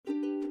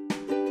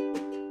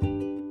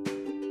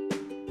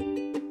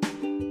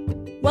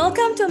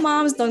Welcome to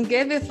Moms Don't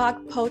Give a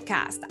Fuck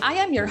podcast. I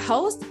am your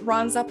host,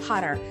 Ronza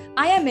Potter.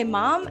 I am a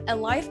mom, a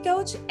life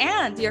coach,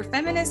 and your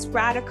feminist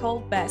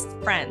radical best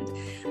friend.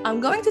 I'm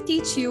going to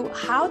teach you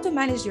how to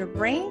manage your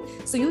brain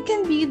so you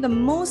can be the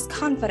most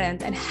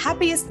confident and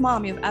happiest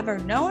mom you've ever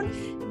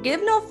known,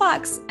 give no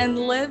fucks, and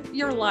live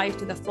your life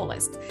to the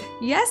fullest.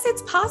 Yes,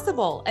 it's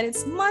possible, and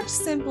it's much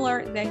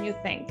simpler than you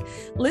think.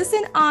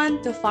 Listen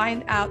on to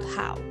find out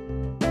how.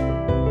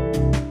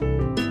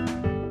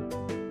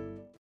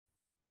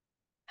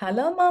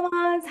 Hello,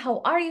 mamas.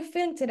 How are you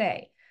feeling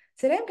today?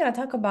 Today, I'm going to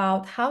talk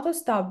about how to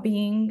stop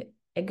being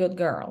a good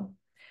girl.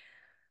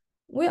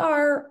 We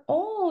are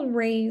all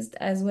raised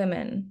as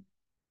women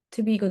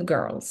to be good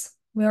girls.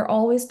 We are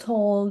always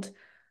told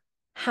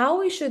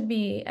how we should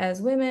be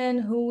as women,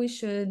 who we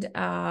should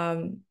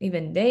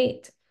even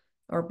date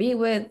or be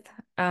with,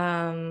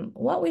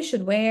 what we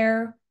should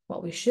wear,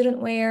 what we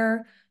shouldn't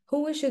wear,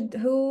 who we should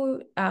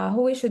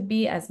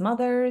be as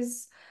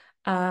mothers,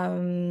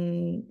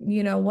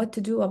 what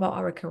to do about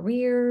our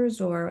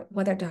careers or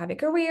whether to have a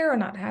career or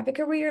not have a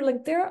career.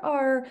 Like there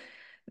are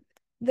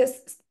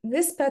this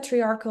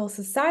patriarchal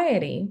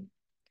society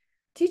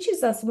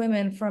teaches us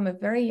women from a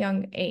very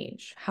young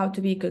age how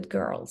to be good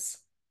girls,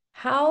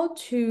 how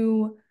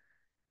to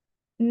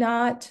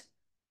not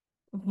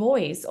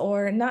voice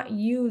or not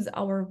use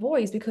our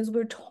voice, because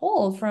we're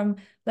told from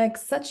like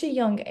such a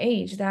young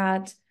age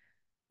that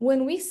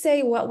when we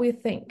say what we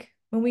think,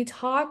 when we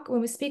talk, when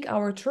we speak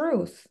our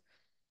truth,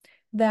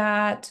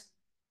 that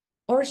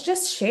or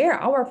just share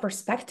our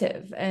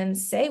perspective and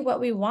say what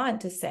we want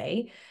to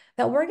say,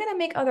 that we're going to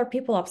make other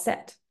people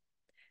upset,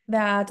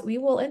 that we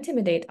will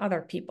intimidate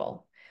other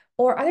people,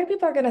 or other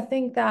people are going to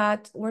think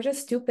that we're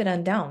just stupid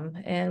and dumb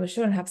and we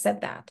shouldn't have said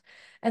that.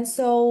 And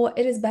so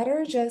it is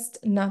better just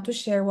not to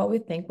share what we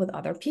think with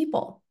other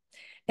people.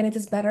 And it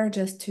is better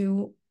just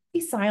to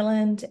be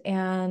silent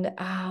and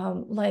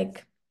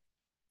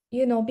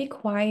be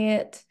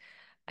quiet.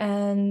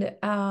 And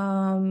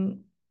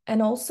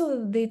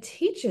also they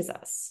teach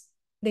us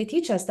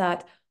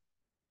that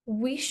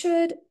we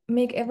should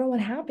make everyone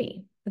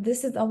happy.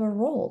 This is our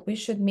role. We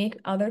should make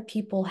other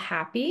people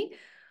happy.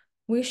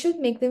 We should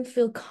make them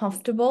feel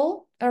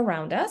comfortable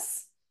around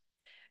us.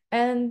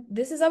 And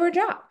this is our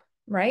job,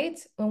 right?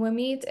 When we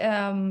meet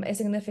a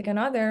significant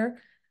other,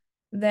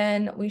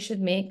 then we should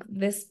make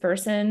this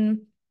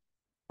person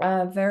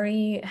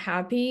very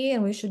happy,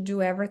 and we should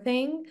do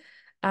everything.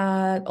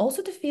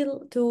 Also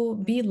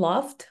to be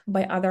loved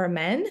by other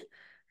men,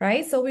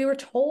 right? So we were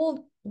told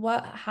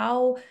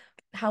how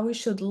we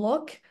should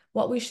look,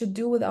 what we should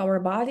do with our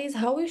bodies,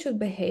 how we should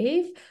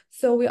behave,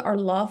 so we are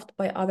loved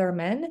by other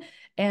men.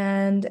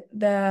 And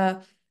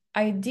the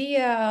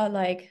idea,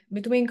 like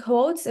between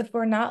quotes, if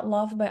we're not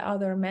loved by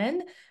other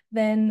men,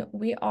 then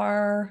we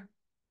are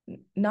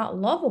not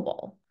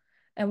lovable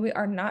and we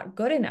are not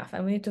good enough,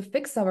 and we need to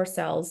fix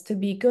ourselves to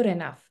be good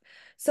enough.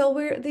 So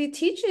they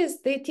teach us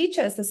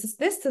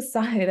this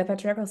society, the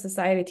patriarchal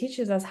society,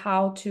 teaches us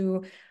how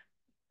to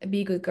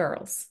be good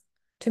girls,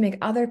 to make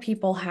other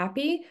people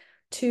happy,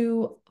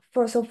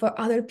 for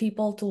other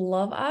people to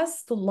love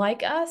us, to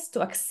like us,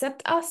 to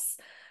accept us,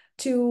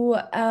 to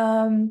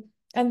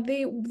and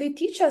they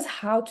teach us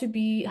how to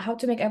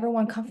make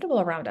everyone comfortable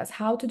around us,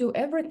 how to do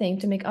everything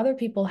to make other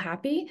people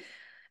happy,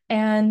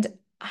 and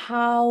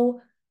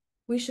how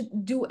we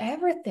should do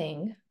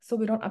everything so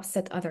we don't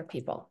upset other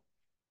people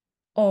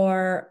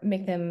or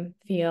make them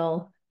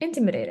feel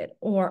intimidated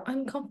or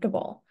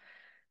uncomfortable.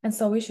 And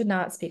so we should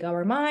not speak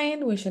our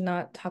mind. We should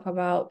not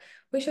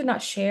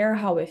share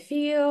how we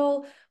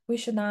feel. We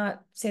should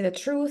not say the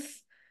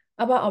truth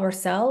about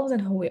ourselves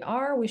and who we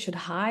are. We should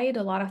hide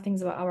a lot of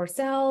things about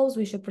ourselves.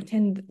 We should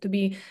pretend to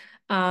be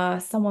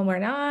someone we're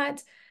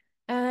not.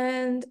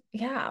 And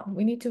yeah,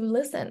 we need to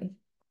listen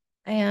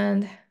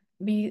and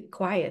be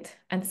quiet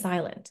and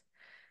silent.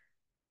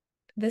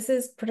 This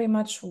is pretty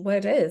much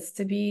what it is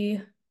to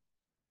be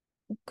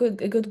a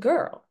good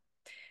girl.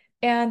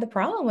 And the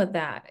problem with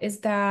that is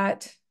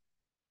that,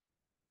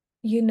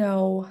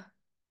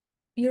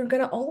 you're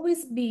gonna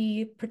always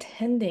be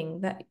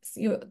pretending that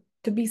you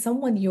to be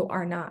someone you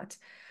are not.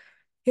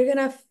 You're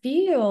gonna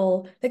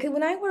feel like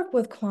when I work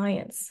with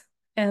clients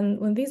and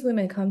when these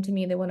women come to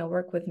me, they want to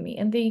work with me,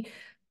 and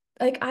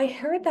I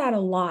heard that a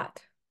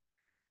lot,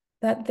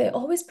 that they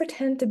always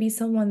pretend to be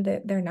someone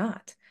that they're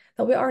not.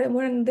 That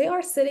when they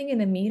are sitting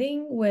in a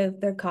meeting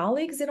with their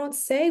colleagues, they don't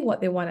say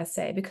what they want to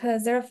say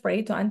because they're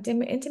afraid to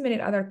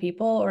intimidate other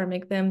people or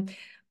make them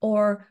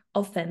or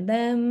offend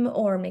them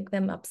or make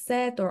them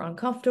upset or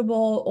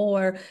uncomfortable,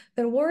 or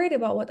they're worried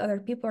about what other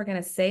people are going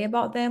to say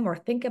about them or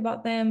think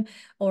about them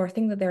or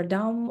think that they're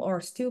dumb or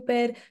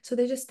stupid. So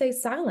they just stay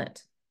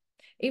silent.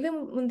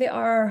 Even when they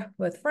are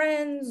with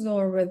friends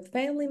or with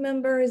family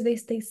members, they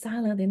stay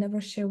silent. They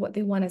never share what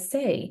they want to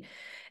say.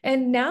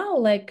 And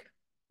now,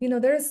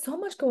 there's so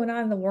much going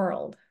on in the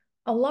world.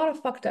 A lot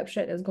of fucked up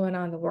shit is going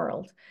on in the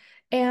world.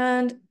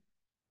 And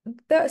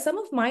some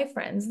of my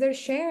friends, they're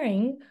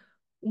sharing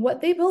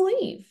what they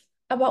believe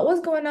about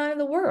what's going on in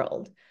the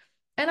world.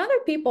 And other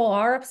people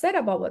are upset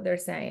about what they're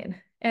saying.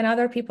 And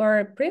other people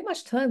are pretty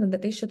much telling them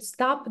that they should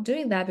stop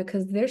doing that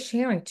because they're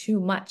sharing too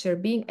much. They're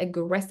being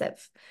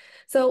aggressive.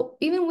 So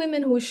even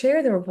women who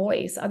share their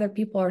voice, other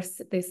people are,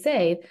 they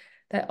say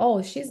that,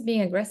 oh, she's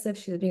being aggressive,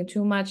 she's being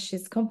too much,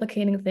 she's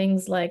complicating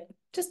things. Like,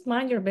 just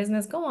mind your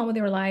business, go on with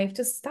your life,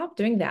 just stop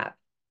doing that.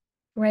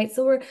 Right.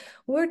 So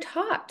we're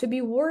taught to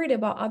be worried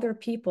about other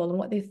people and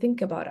what they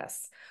think about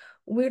us.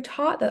 We're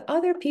taught that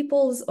other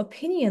people's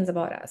opinions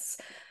about us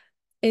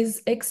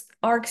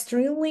are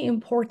extremely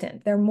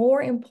important. They're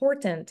more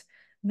important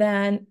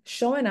than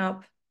showing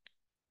up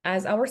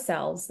as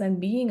ourselves, than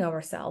being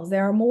ourselves. They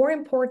are more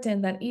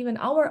important than even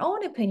our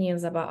own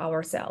opinions about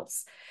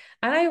ourselves.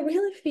 And I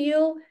really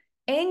feel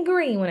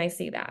angry when I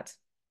see that.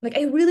 Like,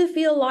 I really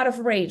feel a lot of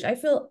rage. I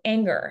feel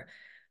anger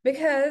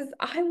because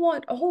I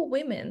want all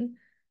women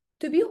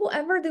to be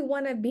whoever they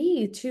want to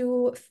be,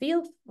 to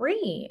feel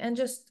free and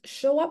just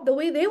show up the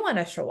way they want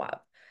to show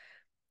up.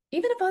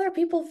 Even if other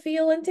people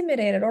feel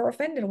intimidated or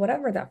offended,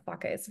 whatever that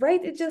fuck is,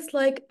 right? It's just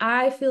like,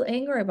 I feel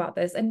angry about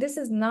this. And this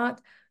is not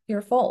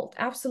your fault.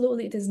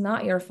 Absolutely, it is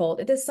not your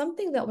fault. It is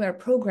something that we are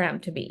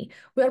programmed to be.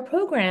 We are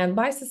programmed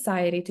by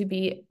society to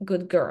be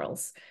good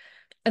girls.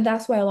 And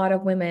that's why a lot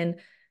of women,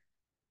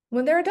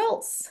 when they're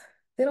adults,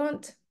 they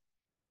don't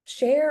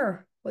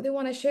share what they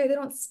want to share. They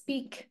don't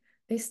speak.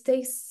 They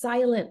stay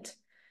silent.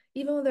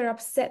 Even when they're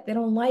upset, they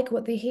don't like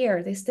what they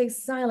hear. They stay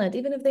silent,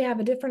 even if they have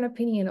a different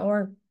opinion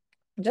or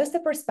just a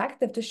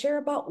perspective to share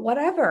about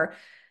whatever.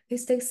 They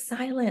stay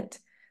silent.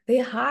 They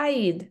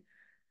hide.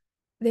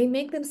 They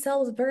make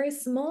themselves very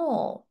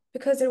small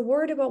because they're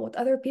worried about what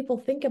other people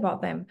think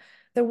about them.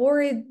 They're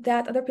worried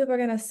that other people are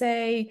going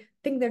to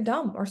think they're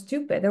dumb or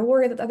stupid. They're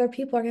worried that other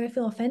people are going to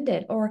feel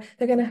offended or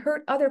they're going to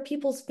hurt other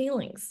people's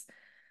feelings.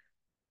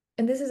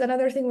 And this is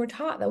another thing we're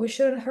taught, that we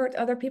shouldn't hurt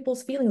other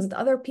people's feelings, that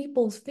other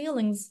people's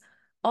feelings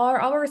are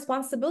our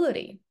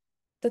responsibility.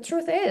 The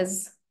truth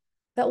is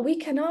that we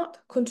cannot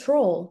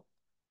control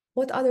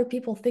what other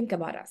people think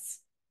about us.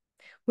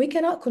 We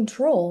cannot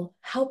control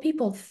how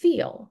people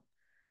feel.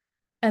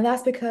 And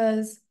that's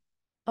because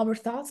our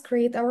thoughts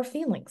create our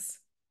feelings.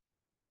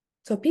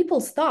 So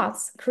people's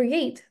thoughts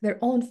create their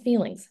own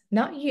feelings,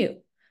 not you,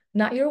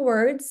 not your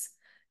words,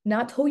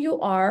 not who you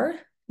are,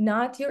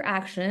 not your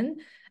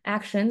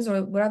actions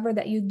or whatever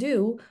that you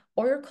do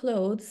or your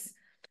clothes.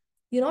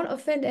 You don't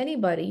offend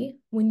anybody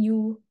when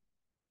you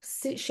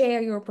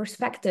share your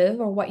perspective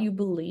or what you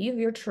believe,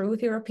 your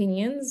truth, your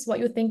opinions, what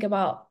you think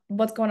about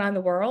what's going on in the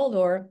world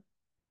or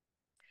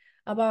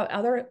about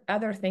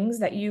other things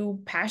that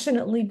you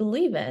passionately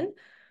believe in.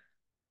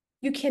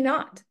 You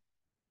cannot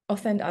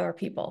offend other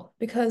people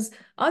because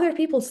other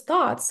people's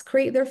thoughts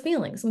create their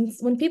feelings.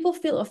 When people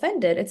feel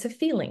offended, it's a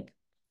feeling,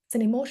 it's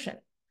an emotion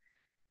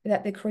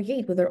that they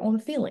create with their own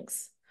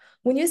feelings.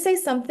 When you say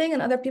something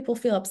and other people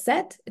feel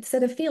upset, it's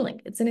not a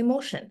feeling, it's an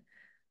emotion.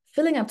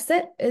 Feeling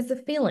upset is a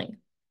feeling,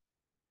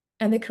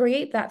 and they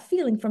create that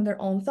feeling from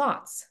their own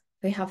thoughts.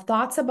 They have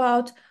thoughts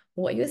about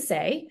what you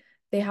say,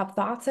 they have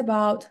thoughts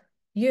about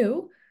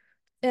you,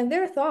 and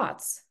their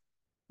thoughts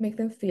make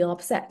them feel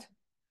upset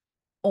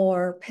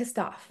or pissed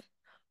off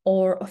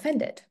or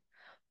offended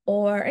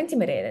or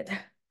intimidated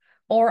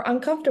or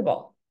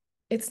uncomfortable.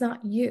 It's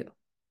not you,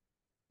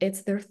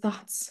 it's their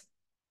thoughts.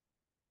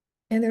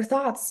 And their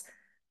thoughts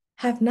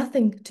have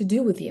nothing to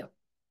do with you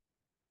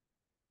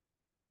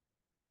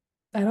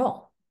at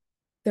all.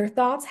 Their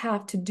thoughts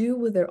have to do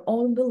with their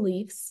own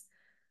beliefs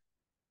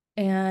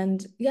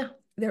and, yeah,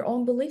 their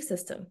own belief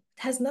system.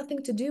 It has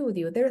nothing to do with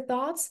you. Their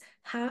thoughts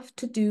have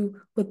to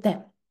do with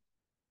them.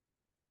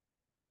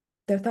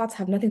 Their thoughts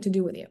have nothing to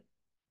do with you.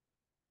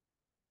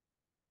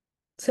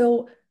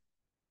 So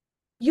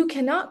you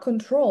cannot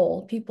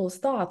control people's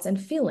thoughts and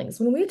feelings.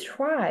 When we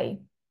try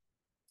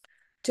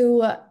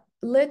to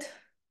let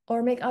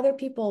or make other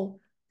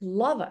people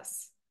love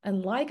us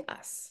and like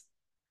us,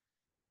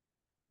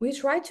 we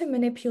try to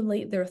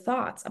manipulate their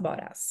thoughts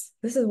about us.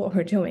 This is what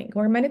we're doing.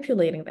 We're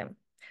manipulating them.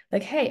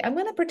 Like, hey, I'm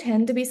going to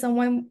pretend to be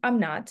someone I'm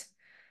not.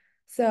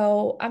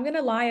 So I'm going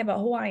to lie about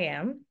who I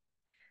am.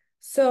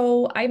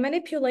 So I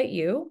manipulate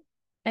you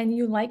and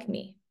you like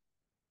me.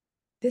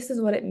 This is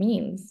what it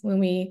means when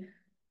we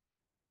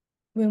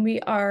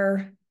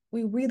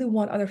really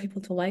want other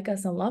people to like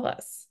us and love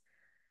us.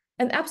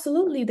 And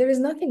absolutely, there is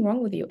nothing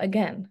wrong with you.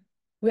 Again,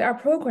 we are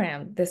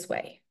programmed this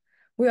way.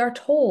 We are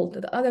told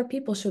that other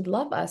people should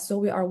love us so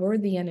we are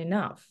worthy and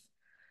enough.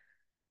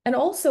 And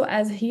also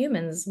as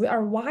humans, we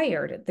are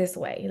wired this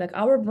way. Like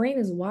our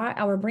brains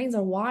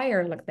are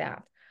wired like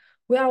that.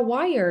 We are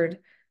wired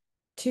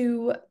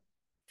to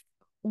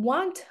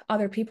want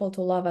other people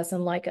to love us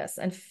and like us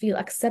and feel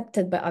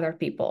accepted by other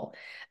people.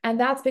 And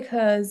that's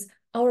because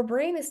our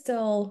brain is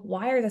still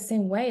wired the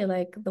same way,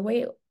 like the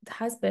way it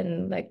has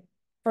been like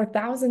for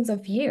thousands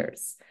of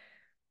years.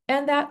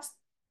 And that,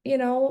 you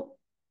know,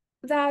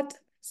 that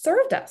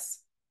served us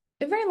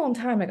a very long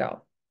time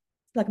ago.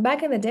 Like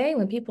back in the day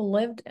when people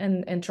lived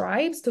in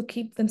tribes to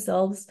keep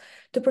themselves,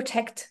 to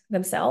protect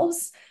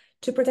themselves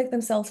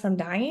from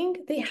dying,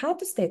 they had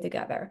to stay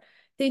together.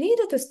 They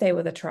needed to stay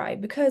with the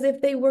tribe because if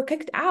they were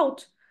kicked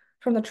out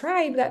from the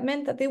tribe, that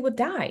meant that they would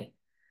die.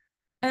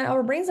 And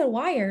our brains are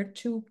wired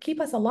to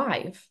keep us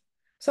alive.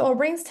 So our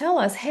brains tell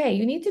us, hey,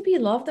 you need to be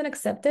loved and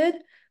accepted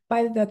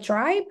by the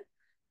tribe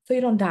so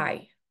you don't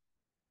die.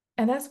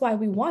 And that's why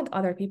we want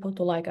other people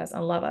to like us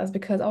and love us,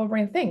 because our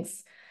brain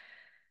thinks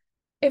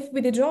if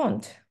we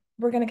don't,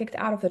 we're going to get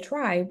out of the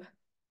tribe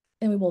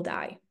and we will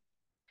die.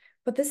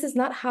 But this is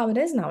not how it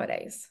is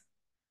nowadays.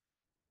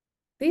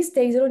 These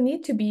days, you don't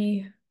need to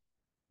be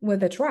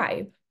with a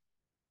tribe.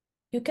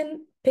 You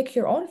can pick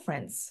your own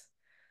friends.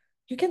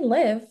 You can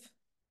live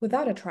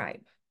without a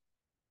tribe.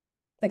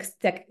 Like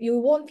you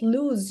won't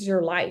lose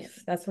your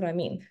life. That's what I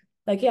mean.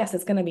 Like, yes,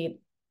 it's gonna be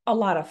a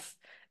lot of,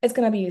 it's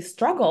gonna be a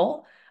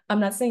struggle. I'm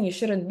not saying you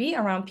shouldn't be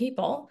around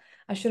people.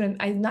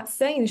 I'm not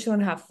saying you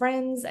shouldn't have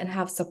friends and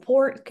have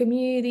support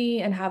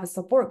community and have a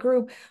support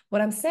group.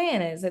 What I'm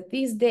saying is that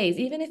these days,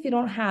 even if you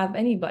don't have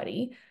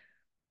anybody,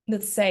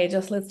 let's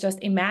just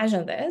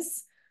imagine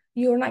this,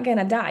 you're not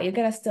gonna die. You're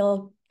gonna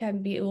still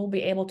will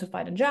be able to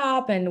find a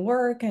job and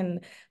work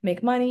and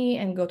make money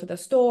and go to the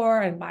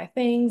store and buy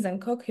things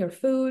and cook your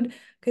food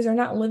because you're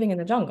not living in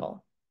the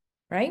jungle,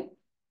 right?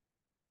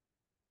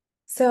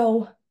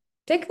 So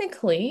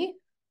technically,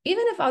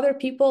 even if other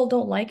people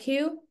don't like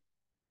you,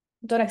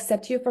 don't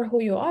accept you for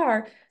who you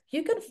are,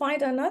 you can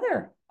find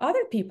other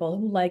people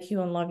who like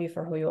you and love you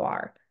for who you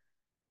are.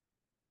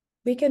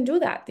 We can do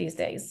that these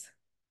days.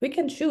 We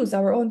can choose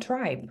our own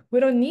tribe. We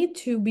don't need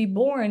to be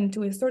born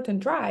to a certain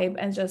tribe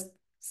and just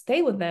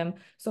stay with them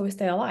so we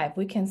stay alive.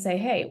 We can say,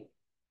 hey,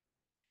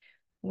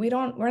 we're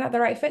not the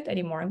right fit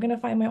anymore. I'm going to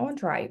find my own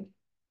tribe.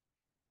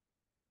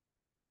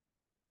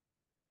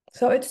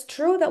 So it's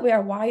true that we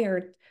are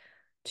wired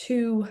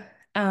to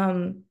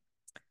um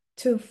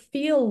to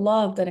feel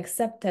loved and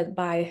accepted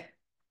by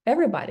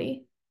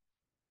everybody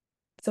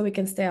so we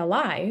can stay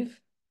alive.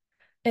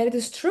 And it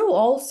is true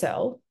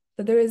also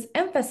that there is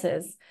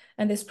emphasis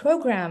and this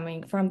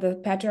programming from the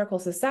patriarchal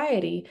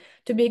society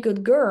to be a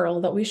good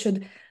girl, that we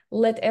should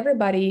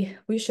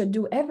we should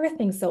do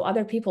everything so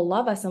other people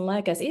love us and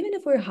like us, even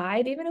if we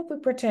hide, even if we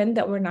pretend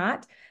that we're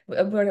not,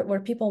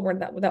 we're people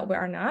that we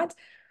are not,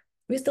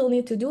 we still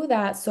need to do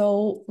that.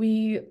 So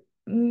we,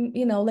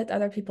 let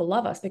other people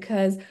love us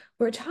because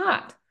we're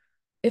taught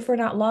if we're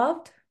not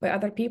loved by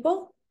other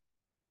people,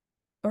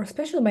 or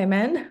especially by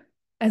men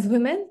as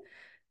women,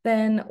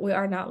 then we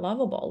are not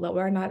lovable, that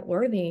we're not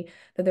worthy,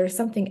 that there's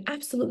something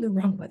absolutely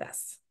wrong with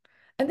us.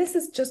 And this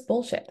is just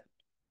bullshit.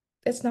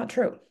 It's not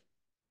true.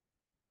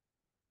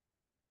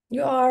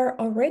 You are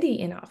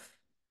already enough.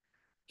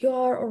 You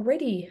are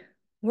already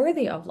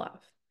worthy of love.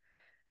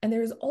 And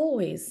there's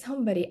always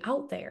somebody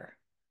out there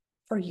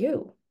for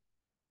you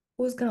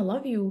who's going to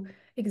love you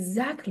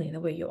exactly the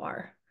way you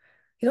are.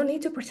 You don't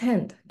need to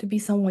pretend to be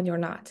someone you're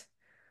not.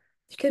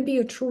 You can be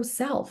your true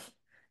self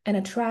and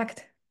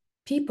attract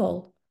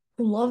people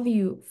who love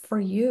you for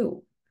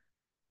you.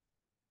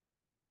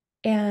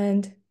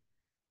 And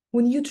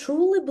when you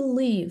truly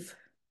believe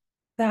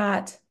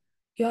that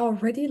you're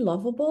already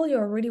lovable,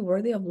 you're already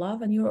worthy of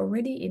love, and you're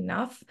already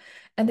enough,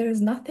 and there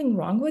is nothing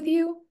wrong with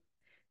you,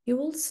 you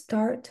will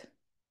start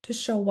to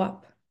show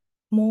up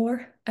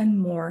more and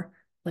more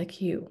like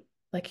you,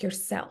 like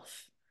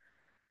yourself.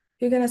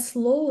 You're going to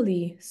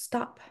slowly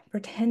stop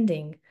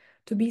pretending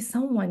to be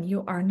someone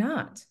you are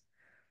not.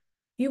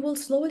 You will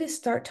slowly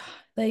start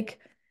like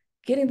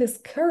getting this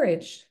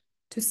courage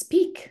to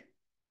speak,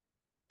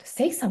 to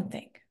say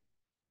something,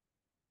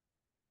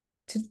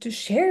 to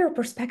share your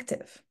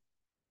perspective,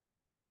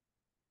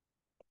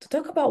 to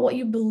talk about what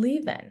you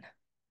believe in.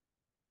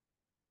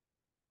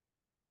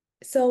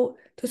 So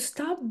to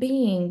stop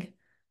being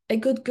a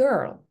good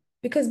girl,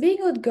 because being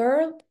a good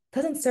girl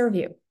doesn't serve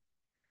you.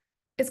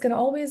 It's gonna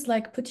always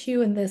like put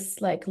you in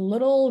this like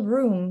little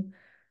room,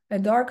 a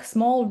dark,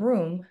 small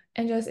room,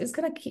 and just it's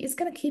gonna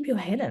keep you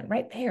hidden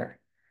right there.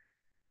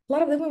 A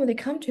lot of them when they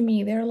come to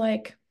me,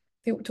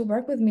 to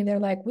work with me, they're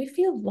like, we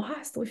feel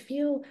lost.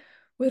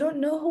 We don't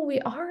know who we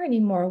are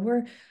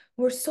anymore.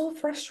 We're so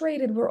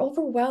frustrated. We're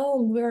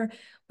overwhelmed.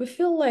 We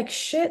feel like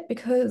shit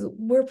because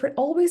we're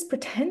always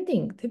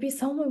pretending to be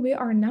someone we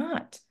are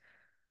not.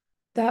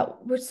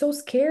 That we're so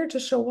scared to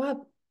show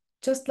up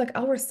just like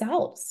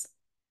ourselves.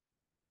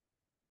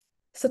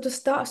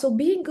 So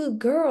being a good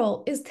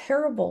girl is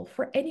terrible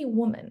for any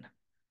woman.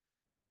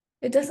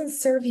 It doesn't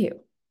serve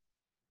you.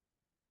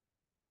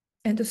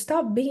 And to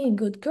stop being a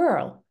good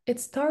girl,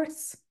 it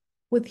starts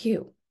with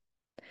you.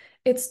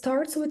 It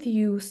starts with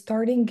you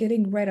starting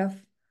getting rid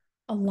of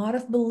a lot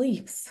of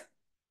beliefs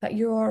that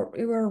you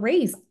were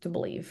raised to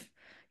believe,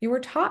 you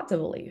were taught to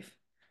believe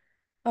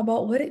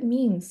about what it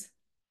means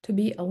to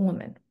be a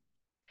woman,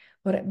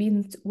 what it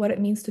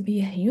means to be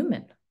a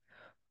human,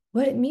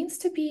 what it means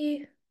to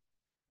be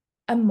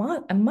a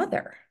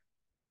mother,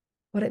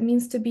 what it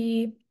means to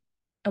be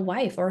a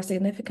wife or a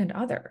significant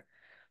other,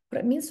 what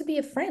it means to be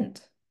a friend,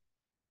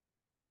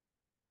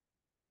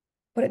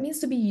 what it means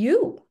to be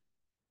you.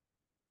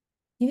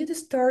 You need to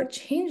start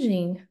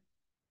changing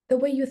the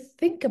way you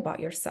think about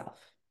yourself,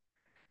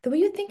 the way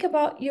you think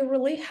about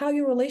how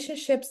your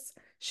relationships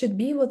should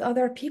be with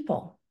other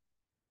people.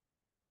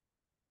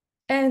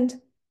 and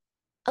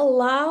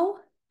allow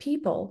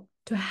people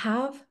to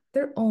have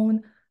their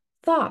own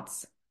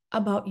thoughts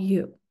about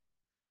you.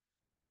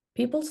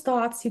 People's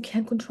thoughts, you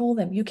can't control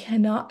them. You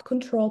cannot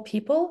control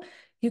people.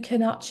 You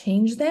cannot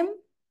change them.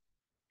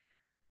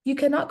 You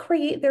cannot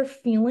create their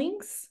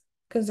feelings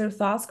because their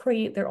thoughts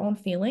create their own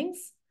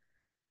feelings.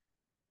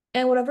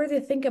 And whatever they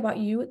think about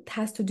you, it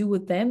has to do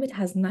with them. It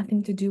has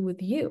nothing to do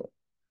with you.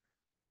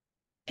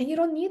 And you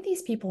don't need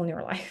these people in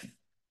your life.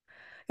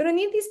 You don't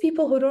need these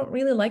people who don't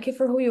really like you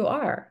for who you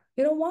are.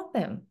 You don't want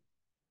them.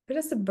 They're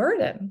just a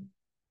burden.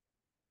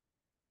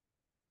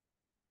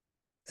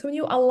 So when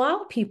you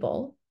allow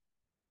people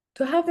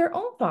to have their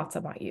own thoughts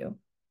about you,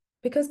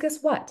 because guess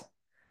what?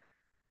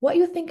 What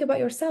you think about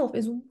yourself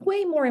is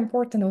way more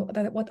important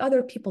than what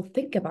other people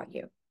think about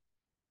you.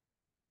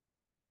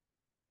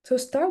 So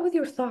start with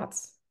your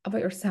thoughts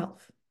about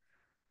yourself.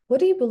 What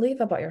do you believe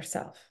about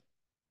yourself?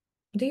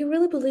 Do you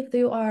really believe that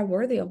you are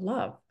worthy of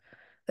love?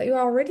 That you're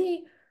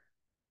already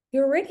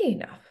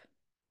enough?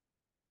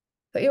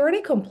 That you're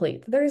already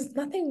complete? There is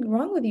nothing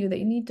wrong with you that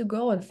you need to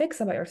go and fix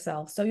about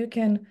yourself so you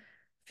can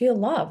feel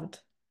loved.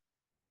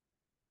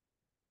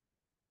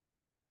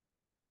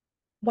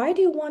 Why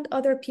do you want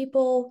other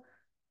people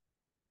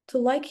to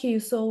like you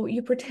so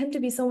you pretend to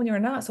be someone you're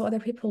not so other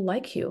people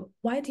like you?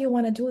 Why do you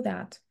want to do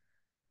that?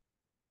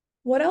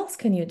 What else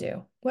can you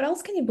do? What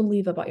else can you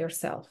believe about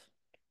yourself?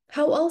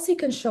 How else you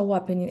can show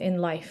up in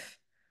life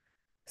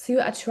so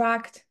you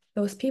attract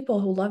those people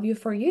who love you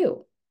for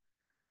you?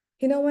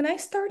 You know, when I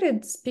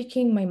started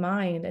speaking my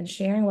mind and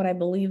sharing what I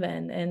believe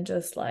in and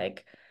just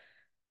like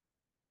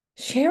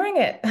sharing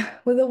it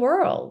with the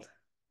world,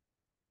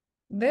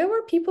 there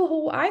were people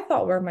who I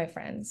thought were my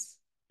friends,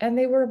 and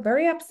they were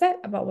very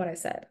upset about what I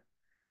said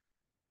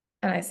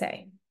and I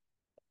say.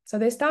 So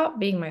they stopped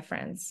being my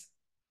friends,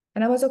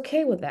 and I was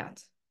okay with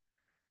that.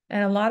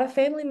 And a lot of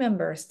family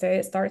members,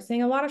 they start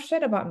saying a lot of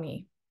shit about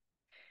me,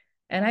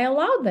 and I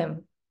allowed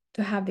them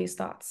to have these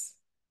thoughts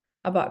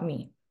about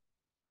me.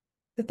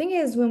 The thing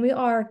is, when we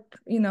are,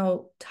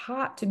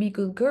 taught to be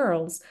good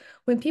girls,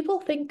 when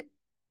people think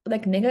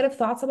like negative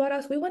thoughts about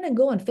us, we want to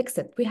go and fix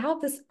it. We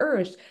have this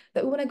urge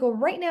that we want to go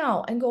right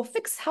now and go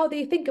fix how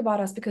they think about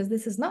us because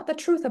this is not the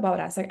truth about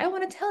us. Like, I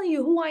want to tell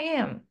you who I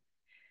am.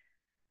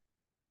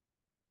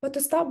 But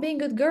to stop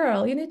being a good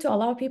girl, you need to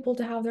allow people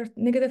to have their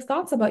negative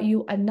thoughts about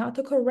you and not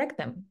to correct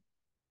them.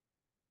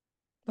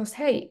 Because,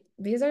 hey,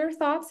 these are your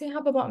thoughts you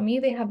have about me.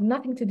 They have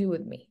nothing to do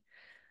with me.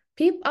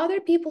 Other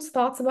people's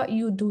thoughts about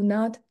you do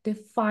not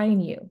define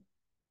you.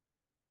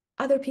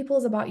 Other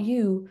people's about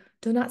you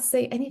do not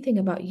say anything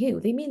about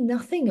you. They mean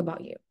nothing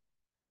about you.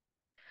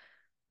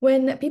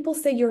 When people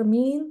say you're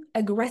mean,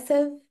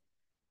 aggressive,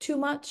 too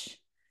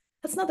much,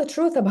 that's not the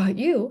truth about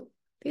you.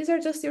 These are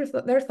just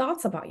their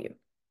thoughts about you.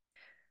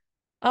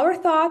 Our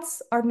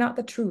thoughts are not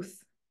the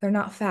truth. They're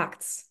not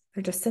facts.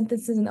 They're just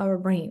sentences in our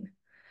brain.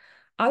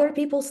 Other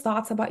people's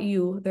thoughts about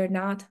you, they're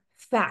not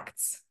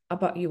facts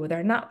about you.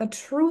 They're not the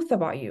truth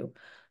about you.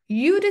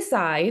 You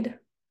decide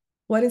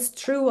what is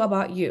true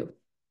about you.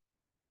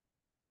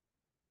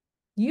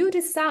 You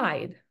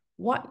decide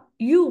what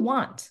you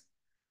want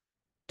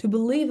to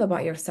believe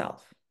about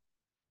yourself.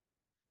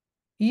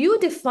 You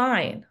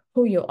define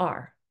who you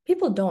are.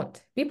 People don't.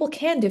 People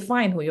can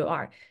define who you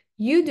are.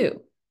 You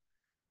do.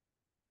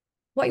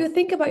 What you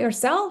think about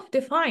yourself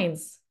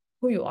defines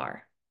who you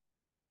are.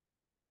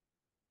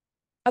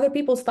 Other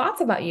people's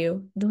thoughts about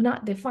you do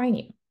not define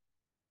you.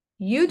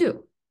 You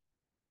do.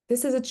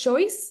 This is a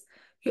choice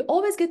you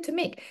always get to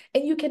make,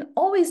 and you can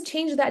always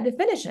change that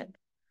definition.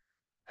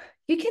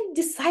 You can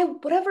decide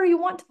whatever you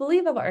want to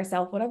believe about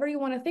yourself, whatever you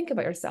want to think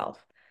about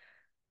yourself.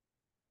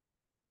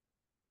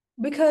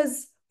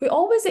 Because we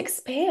always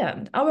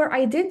expand. Our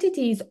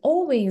identities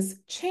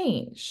always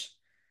change.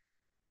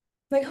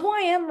 Like who I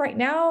am right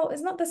now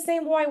is not the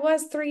same who I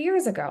was 3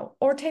 years ago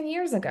or 10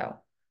 years ago.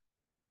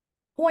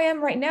 Who I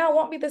am right now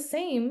won't be the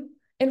same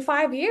in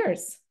 5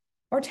 years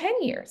or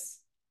 10 years.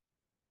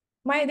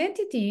 My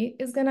identity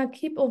is going to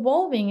keep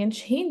evolving and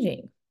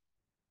changing.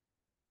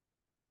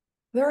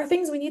 There are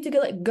things we need to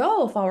let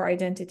go of our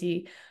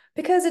identity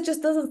because it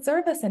just doesn't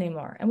serve us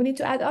anymore. And we need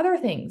to add other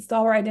things to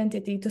our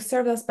identity to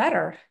serve us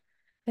better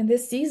in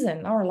this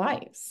season, our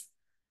lives.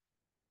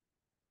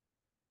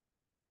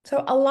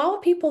 So allow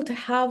people to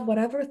have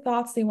whatever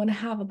thoughts they want to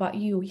have about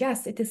you.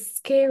 Yes, it is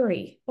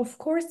scary. Of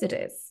course it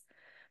is.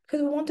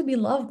 Because we want to be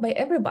loved by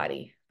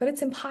everybody, but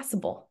it's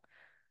impossible.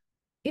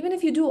 Even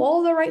if you do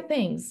all the right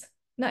things,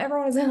 not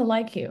everyone is going to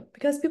like you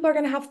because people are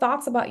going to have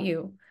thoughts about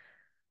you.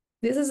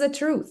 This is the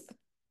truth.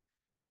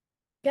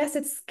 Yes,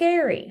 it's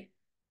scary,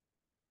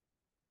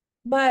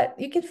 but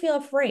you can feel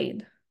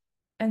afraid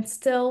and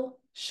still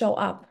show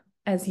up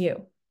as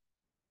you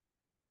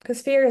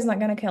because fear is not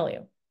going to kill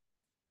you.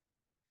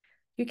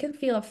 You can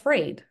feel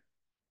afraid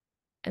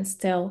and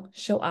still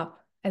show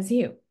up as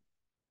you.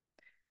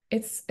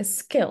 It's a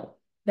skill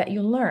that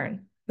you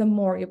learn the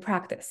more you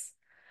practice.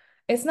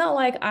 It's not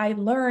like I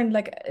learned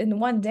like in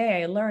one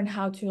day, I learned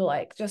how to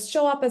like just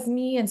show up as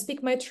me and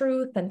speak my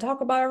truth and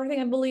talk about everything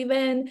I believe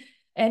in.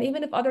 And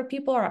even if other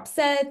people are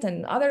upset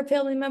and other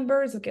family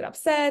members will get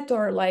upset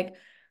or like,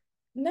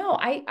 no,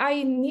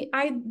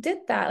 I did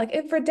that. Like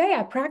every day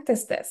I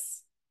practiced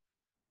this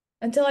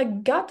until I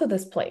got to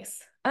this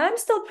place. I'm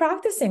still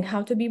practicing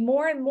how to be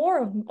more and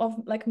more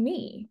of like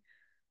me.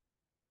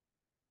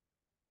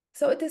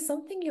 So it is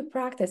something you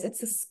practice.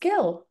 It's a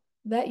skill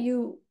that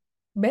you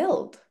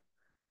build.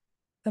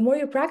 The more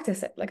you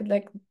practice it,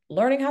 like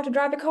learning how to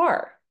drive a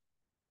car,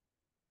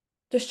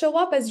 to show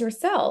up as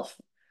yourself,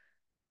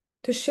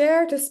 to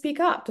share, to speak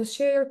up, to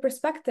share your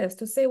perspectives,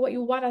 to say what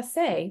you want to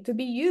say, to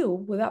be you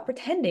without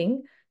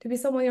pretending to be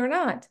someone you're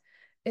not.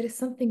 It is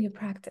something you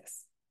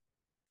practice.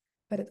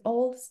 But it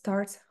all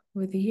starts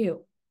with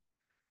you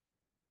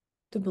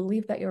to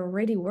believe that you're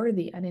already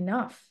worthy and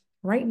enough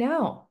right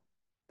now,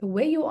 the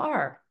way you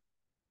are,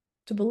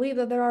 to believe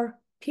that there are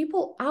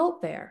people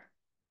out there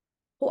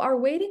who are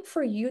waiting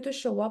for you to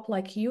show up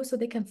like you so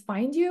they can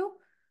find you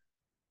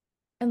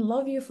and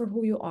love you for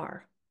who you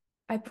are.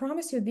 I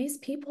promise you, these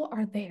people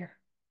are there.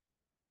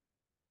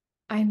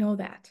 I know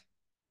that.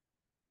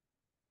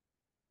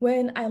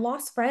 When I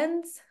lost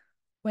friends,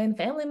 when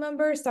family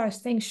members started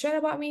saying shit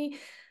about me,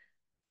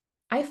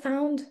 I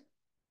found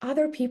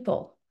other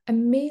people,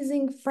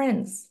 amazing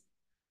friends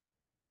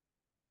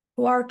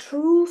who are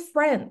true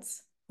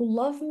friends, who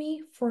love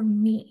me for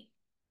me.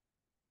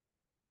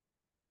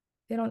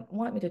 They don't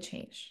want me to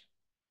change.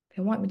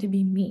 They want me to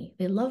be me.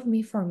 They love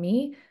me for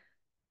me.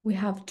 We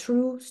have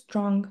true,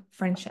 strong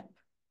friendship.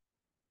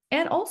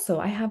 And also,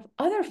 I have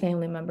other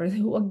family members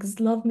who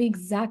love me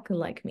exactly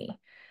like me.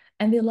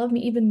 And they love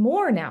me even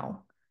more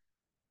now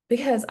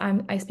because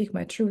I speak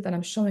my truth and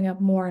I'm showing up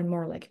more and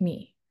more like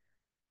me.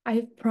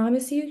 I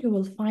promise you, you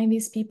will find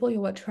these people, you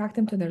will attract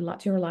them to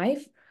to your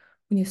life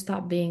when you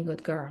stop being a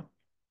good girl.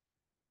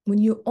 When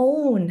you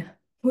own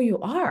who you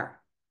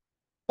are,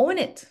 own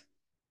it,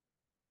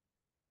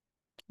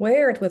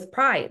 wear it with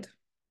pride,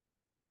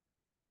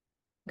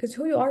 because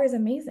who you are is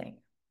amazing.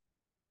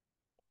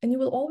 And you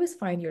will always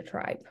find your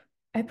tribe.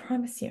 I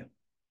promise you.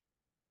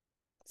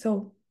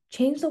 So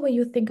change the way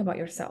you think about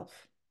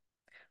yourself.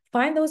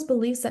 Find those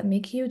beliefs that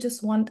make you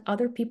just want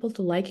other people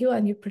to like you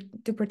and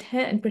to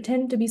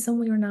pretend to be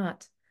someone you're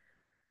not.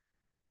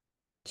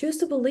 Choose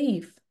to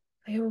believe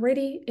that you're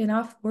already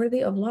enough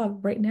worthy of love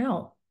right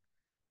now.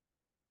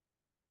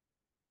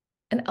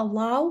 And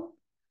allow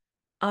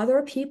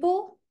other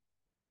people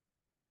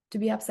to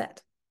be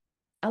upset.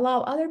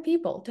 Allow other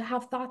people to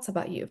have thoughts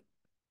about you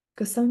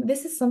because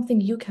this is something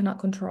you cannot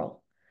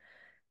control.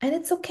 And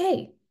it's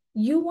okay.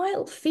 You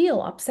will feel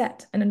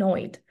upset and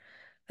annoyed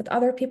that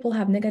other people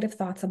have negative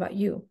thoughts about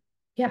you.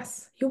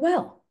 Yes, you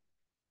will,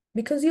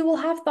 because you will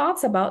have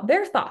thoughts about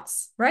their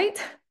thoughts, right?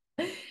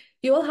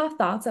 You will have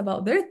thoughts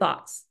about their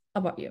thoughts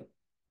about you.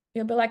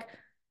 You'll be like,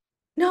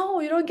 no,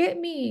 you don't get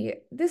me.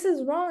 This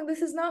is wrong.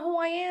 This is not who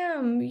I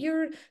am.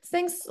 You're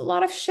saying a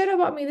lot of shit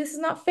about me. This is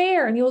not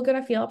fair. And you're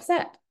going to feel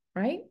upset,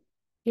 right?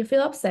 You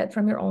feel upset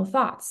from your own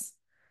thoughts.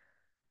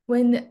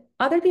 When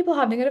other people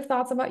have negative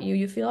thoughts about you,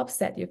 you feel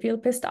upset, you feel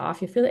pissed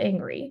off, you feel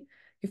angry,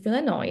 you feel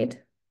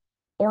annoyed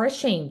or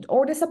ashamed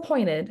or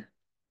disappointed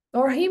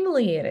or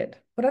humiliated.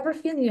 Whatever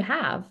feeling you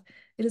have,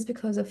 it is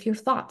because of your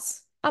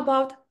thoughts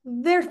about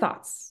their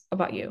thoughts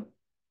about you.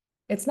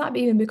 It's not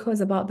even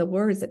because about the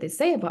words that they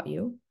say about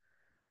you.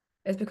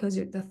 It's because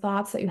the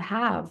thoughts that you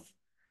have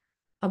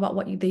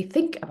about they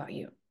think about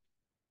you.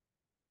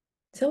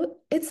 So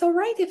it's all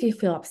right if you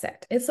feel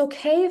upset. It's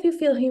okay if you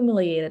feel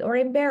humiliated or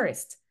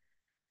embarrassed.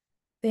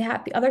 The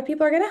other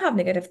people are going to have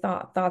negative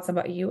thoughts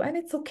about you, and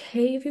it's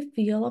okay if you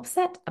feel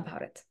upset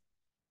about it.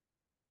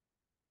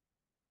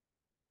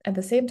 At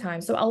the same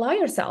time, so allow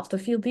yourself to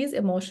feel these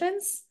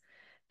emotions.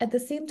 At the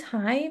same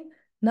time,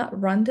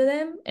 not run to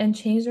them and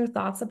change your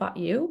thoughts about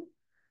you,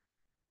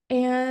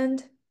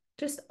 and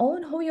just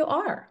own who you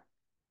are.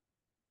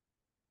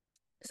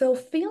 So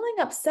feeling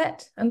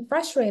upset and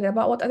frustrated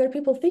about what other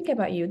people think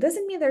about you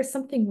doesn't mean there's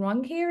something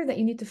wrong here that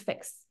you need to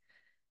fix.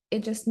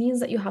 It just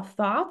means that you have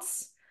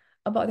thoughts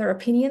about their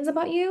opinions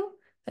about you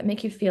that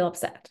make you feel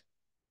upset.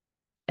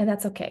 And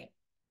that's okay.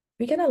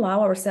 We can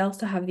allow ourselves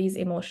to have these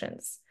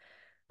emotions.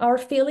 Our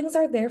feelings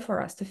are there for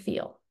us to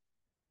feel,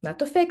 not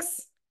to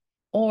fix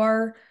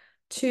or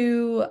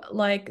to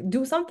like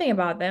do something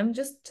about them.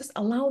 Just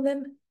allow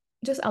them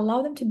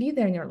to be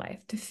there in your life,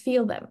 to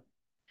feel them.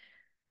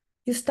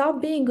 You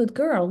stop being a good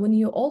girl when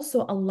you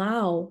also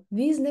allow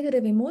these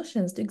negative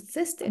emotions to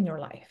exist in your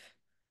life.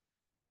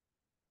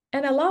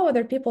 And allow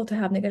other people to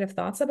have negative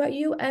thoughts about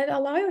you and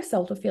allow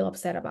yourself to feel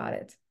upset about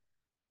it.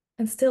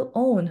 And still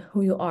own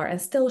who you are and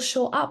still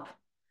show up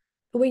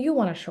the way you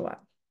want to show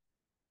up.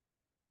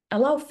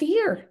 Allow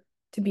fear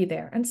to be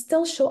there and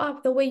still show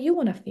up the way you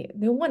want to feel.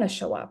 You want to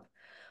show up.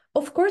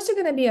 Of course, you're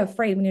going to be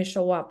afraid when you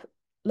show up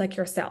like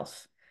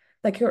yourself,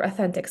 like your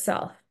authentic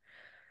self.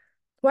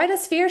 Why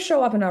does fear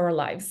show up in our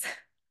lives?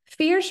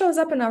 Fear shows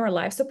up in our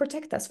lives to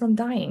protect us from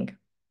dying.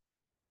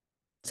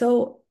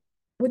 So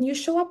when you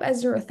show up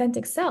as your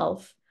authentic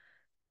self,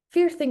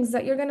 fear thinks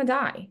that you're going to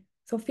die.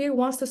 So fear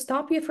wants to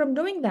stop you from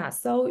doing that.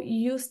 So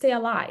you stay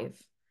alive.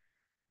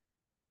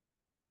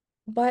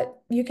 But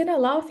you can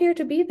allow fear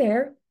to be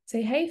there.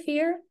 Say, hey,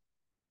 fear,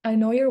 I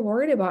know you're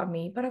worried about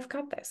me, but I've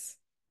got this.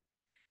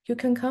 You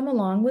can come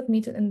along with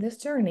me in this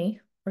journey.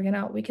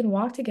 We can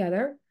walk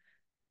together,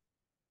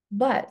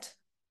 but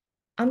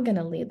I'm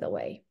gonna lead the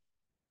way.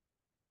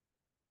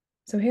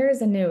 So here's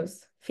the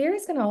news. Fear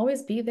is gonna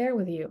always be there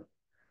with you.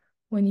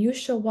 When you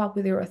show up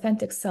with your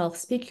authentic self,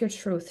 speak your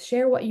truth,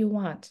 share what you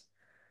want,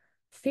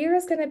 fear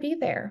is gonna be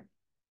there.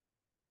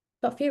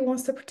 But fear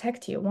wants to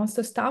protect you, wants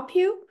to stop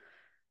you,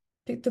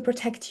 to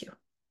protect you.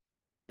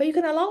 But you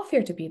can allow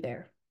fear to be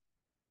there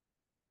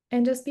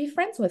and just be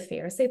friends with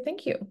fear. Say,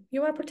 thank you.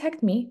 You want to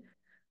protect me,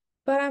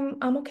 but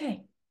I'm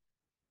okay.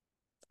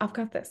 I've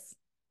got this.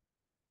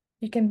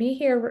 You can be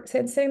here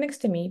sitting next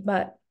to me,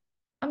 but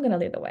I'm gonna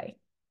lead the way.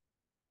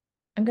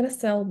 I'm gonna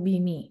still be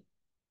me.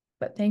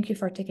 But thank you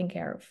for taking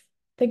care of.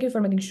 Thank you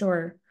for making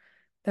sure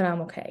that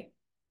I'm okay.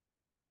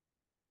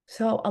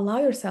 So allow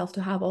yourself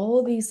to have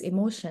all these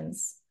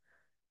emotions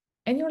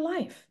in your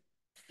life.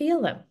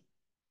 Feel them.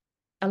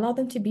 Allow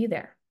them to be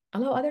there.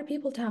 Allow other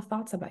people to have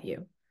thoughts about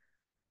you.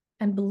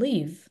 And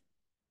believe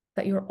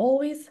that you're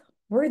always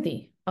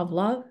worthy of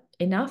love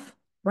enough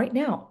right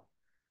now.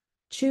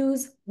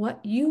 Choose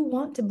what you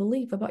want to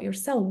believe about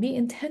yourself. Be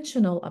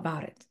intentional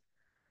about it.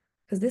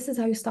 Because this is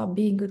how you stop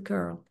being good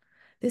girl.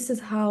 This is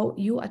how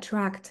you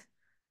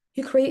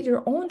create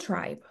your own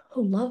tribe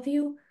who love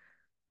you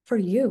for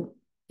you,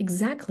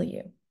 exactly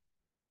you.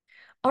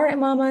 All right,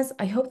 mamas,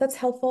 I hope that's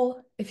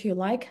helpful. If you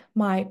like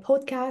my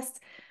podcast,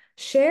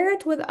 share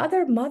it with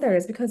other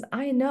mothers because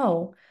I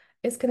know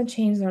it's going to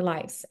change their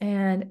lives.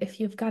 And if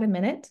you've got a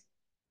minute,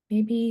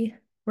 maybe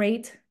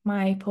rate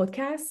my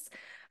podcast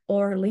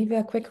or leave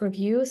a quick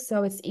review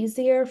so it's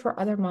easier for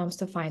other moms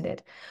to find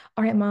it.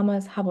 All right,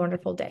 mamas, have a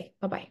wonderful day.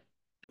 Bye-bye.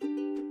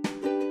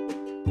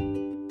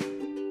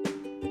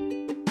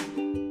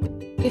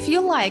 If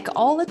you like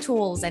all the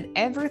tools and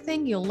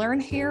everything you learn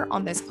here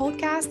on this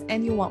podcast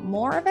and you want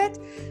more of it,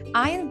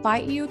 I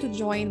invite you to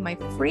join my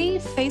free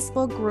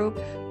Facebook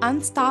group,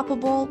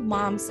 Unstoppable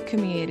Moms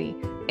Community.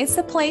 It's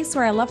a place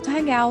where I love to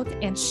hang out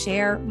and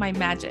share my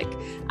magic.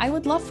 I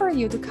would love for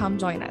you to come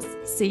join us.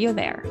 See you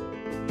there.